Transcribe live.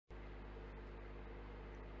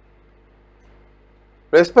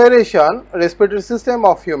Respiration, respiratory system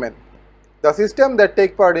of human. The system that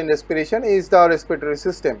take part in respiration is the respiratory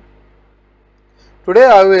system. Today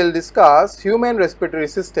I will discuss human respiratory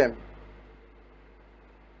system.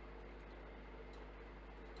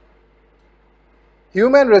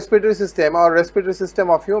 Human respiratory system or respiratory system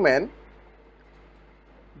of human.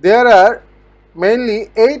 There are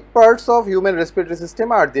mainly 8 parts of human respiratory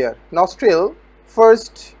system are there. Nostril,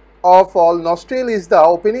 first of all, nostril is the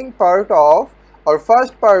opening part of or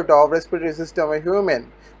first part of respiratory system of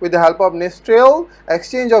human. With the help of nostril,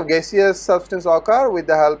 exchange of gaseous substance occur. With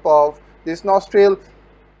the help of this nostril,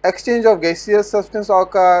 exchange of gaseous substance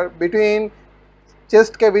occur between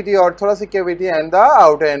chest cavity or thoracic cavity and the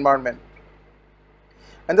outer environment.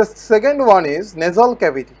 And the second one is nasal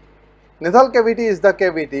cavity. Nasal cavity is the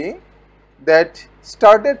cavity that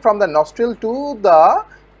started from the nostril to the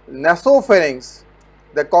nasopharynx.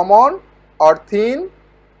 The common or thin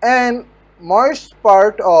and moist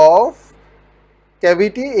part of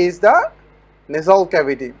cavity is the nasal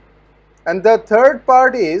cavity. And the third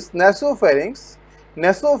part is nasopharynx.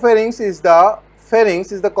 Nasopharynx is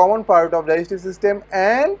the common part of digestive system,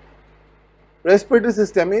 and respiratory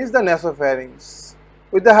system is the nasopharynx.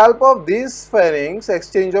 With the help of this pharynx,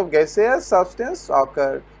 exchange of gaseous substance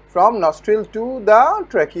occur from nostril to the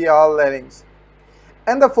tracheal larynx.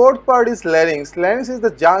 And the fourth part is larynx. Larynx is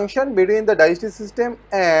the junction between the digestive system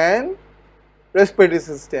and respiratory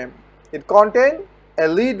system. It contains a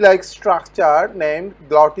lead-like structure named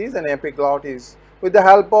glottis and epiglottis. With the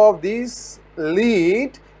help of this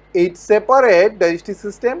lead, it separates digestive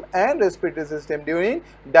system and respiratory system during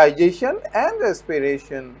digestion and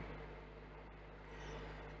respiration.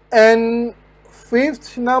 And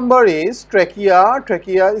fifth number is trachea.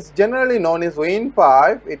 Trachea is generally known as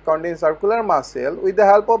windpipe. It contains circular muscle. With the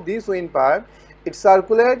help of this windpipe, it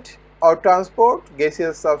circulates or transport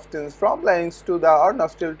gaseous substance from larynx to the or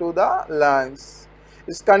nostril to the lungs.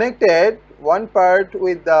 It's connected one part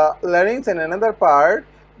with the larynx and another part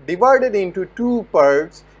divided into 2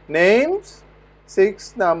 parts named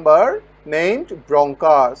 6th number named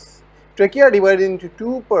bronchus. Trachea divided into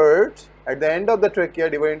 2 parts. At the end of the trachea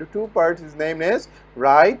divided into 2 parts is named as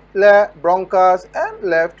right bronchus and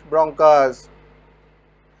left bronchus.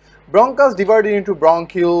 Bronchus divided into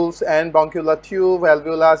bronchioles and bronchiole tube,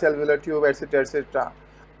 alveolus, alveolar tube, etc. etc.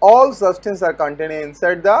 All substances are contained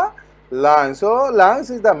inside the lungs. So, lungs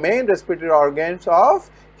is the main respiratory organs of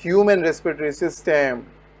human respiratory system.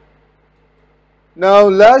 Now,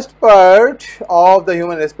 last part of the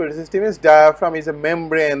human respiratory system is diaphragm. Is a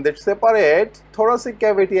membrane that separates thoracic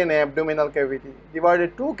cavity and abdominal cavity.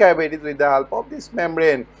 Divided 2 cavities with the help of this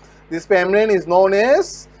membrane. This membrane is known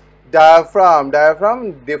as diaphragm.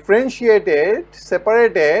 Diaphragm differentiated,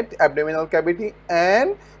 separated abdominal cavity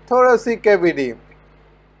and thoracic cavity.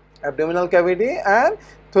 Abdominal cavity and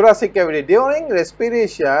thoracic cavity. During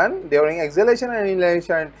respiration, during exhalation and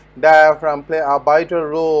inhalation, diaphragm play a vital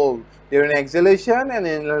role during exhalation and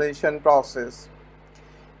inhalation process.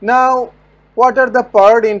 Now, what are the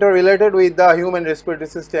parts interrelated with the human respiratory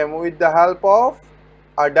system? With the help of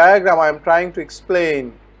a diagram, I am trying to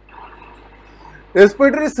explain.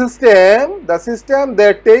 Respiratory system, the system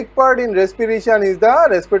that take part in respiration is the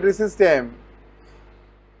respiratory system.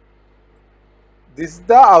 This is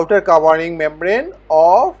the outer covering membrane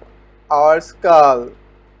of our skull.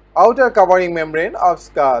 Outer covering membrane of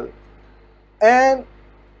skull. And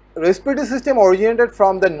respiratory system originated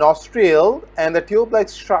from the nostril, and the tube-like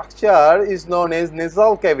structure is known as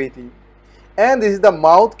nasal cavity. And this is the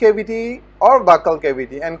mouth cavity or buccal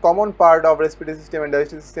cavity, and common part of respiratory system and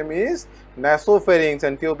digestive system is nasopharynx,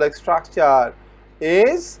 and tube-like structure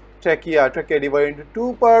is trachea. Trachea divided into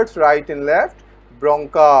 2 parts, right and left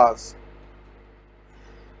bronchus.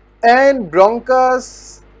 And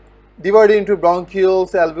bronchus divided into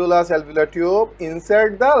bronchioles, alveolus, alveolar tube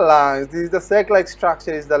inside the lungs. This is the sac-like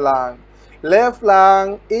structure is the lung. Left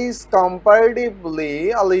lung is comparatively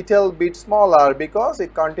a little bit smaller because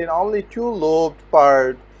it contains only 2 lobed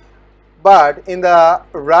part. But in the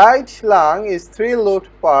right lung is 3 lobed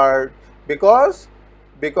part because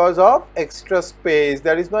of extra space.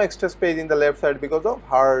 There is no extra space in the left side because of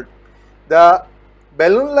heart. The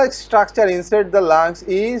balloon-like structure inside the lungs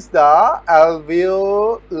is the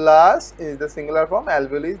alveolus, is the singular form,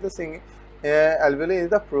 alveoli is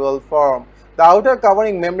the plural form. The outer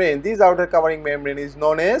covering membrane, this outer covering membrane is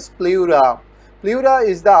known as pleura. Pleura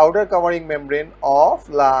is the outer covering membrane of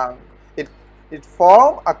lung. It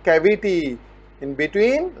forms a cavity in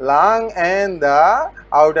between lung and the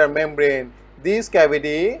outer membrane. This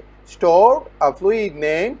cavity stored a fluid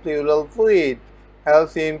named pleural fluid,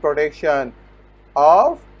 helps in protection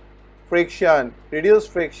of friction, reduce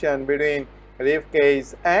friction between rib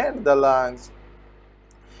cage, and the lungs.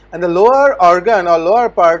 And the lower organ or lower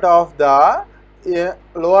part of the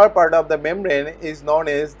membrane is known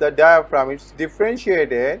as the diaphragm. It's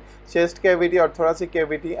differentiated chest cavity or thoracic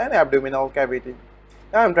cavity and abdominal cavity.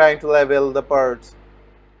 Now I'm trying to label the parts.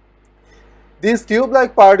 This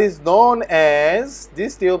tube-like part is known as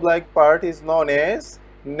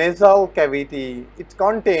nasal cavity. It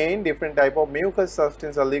contains different type of mucus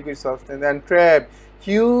substance or liquid substance and trap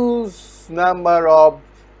huge number of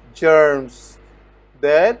germs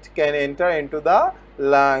that can enter into the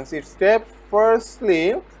lungs. It traps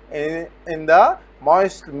firstly in the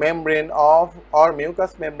moist membrane of or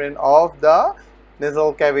mucous membrane of the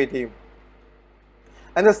nasal cavity.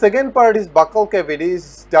 And the second part is buccal cavity.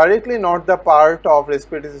 Is directly not the part of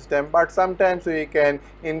respiratory system, but sometimes we can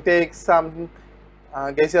intake some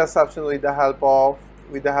gaseous substance with the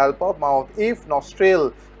help of mouth if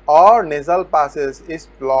nostril or nasal passage is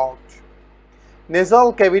blocked.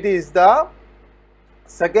 Nasal cavity is the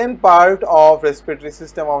second part of respiratory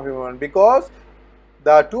system of human, because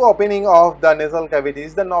the two opening of the nasal cavity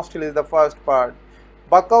is the nostril is the first part.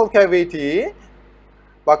 Buccal cavity,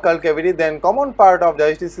 then common part of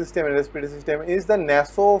digestive system and respiratory system is the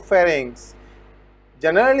nasopharynx,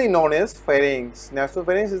 generally known as pharynx.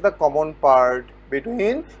 Nasopharynx is the common part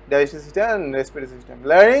between digestive system and respiratory system.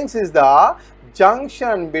 Larynx is the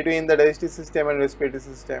junction between the digestive system and respiratory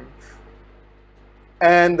system.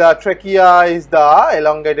 And the trachea is the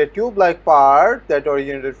elongated tube-like part that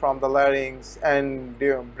originated from the larynx, and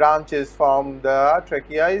the branches from the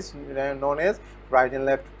trachea is known as right and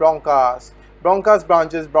left bronchus. Bronchus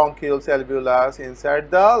branches bronchioles, alveolus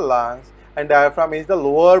inside the lungs, and diaphragm is the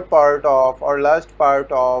lower part of or last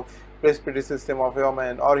part of respiratory system of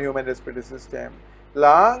human or human respiratory system.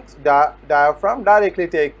 Lungs, diaphragm directly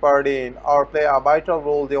take part in or play a vital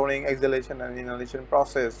role during exhalation and inhalation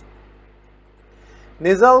process.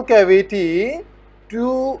 Nasal cavity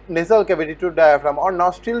to diaphragm or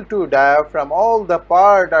nostril to diaphragm, all the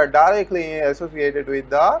parts are directly associated with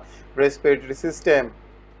the respiratory system.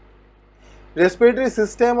 Respiratory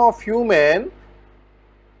system of human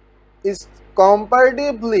is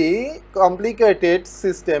comparatively complicated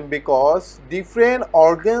system because different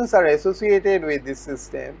organs are associated with these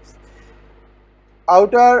systems.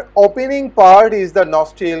 Outer opening part is the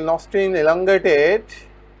nostril. Nostril elongated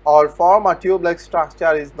or form a tube-like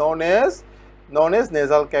structure is known as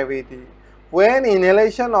nasal cavity. When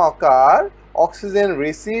inhalation occurs, oxygen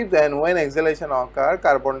received, and when exhalation occurs,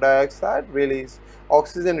 carbon dioxide release.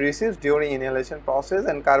 Oxygen receives during inhalation process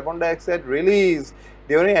and carbon dioxide release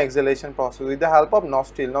during exhalation process with the help of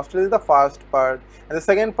nostril. Nostril is the first part, and the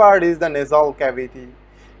second part is the nasal cavity.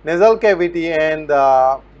 Nasal cavity and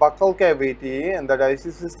the buccal cavity and the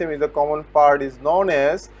digestive system is the common part is known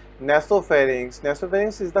as nasopharynx.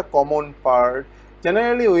 Nasopharynx is the common part,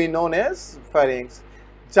 generally we known as pharynx.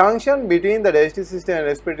 Junction between the digestive system and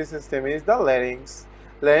respiratory system is the larynx.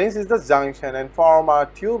 Larynx is the junction and form a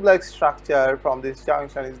tube-like structure. From this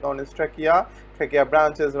junction is known as trachea. Trachea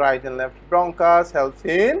branches right and left bronchus, helps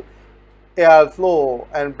in air flow,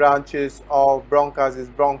 and branches of bronchus is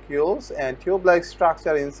bronchioles, and tube-like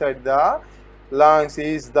structure inside the lungs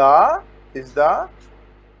is the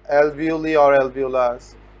alveoli or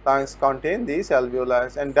alveolus. Lungs contain these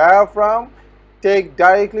alveolus, and diaphragm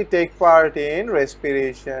directly take part in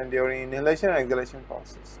respiration during inhalation and exhalation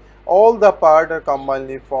process. All the parts are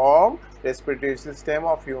combinedly form respiratory system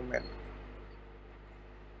of human.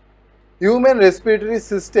 Human respiratory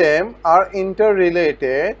system are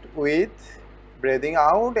interrelated with breathing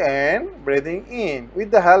out and breathing in.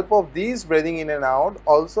 With the help of these breathing in and out,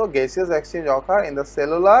 also gaseous exchange occur in the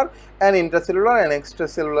cellular and intracellular and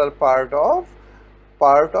extracellular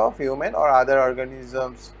part of human or other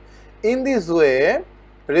organisms. In this way,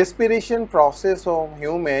 respiration process of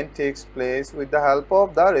human takes place with the help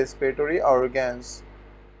of the respiratory organs.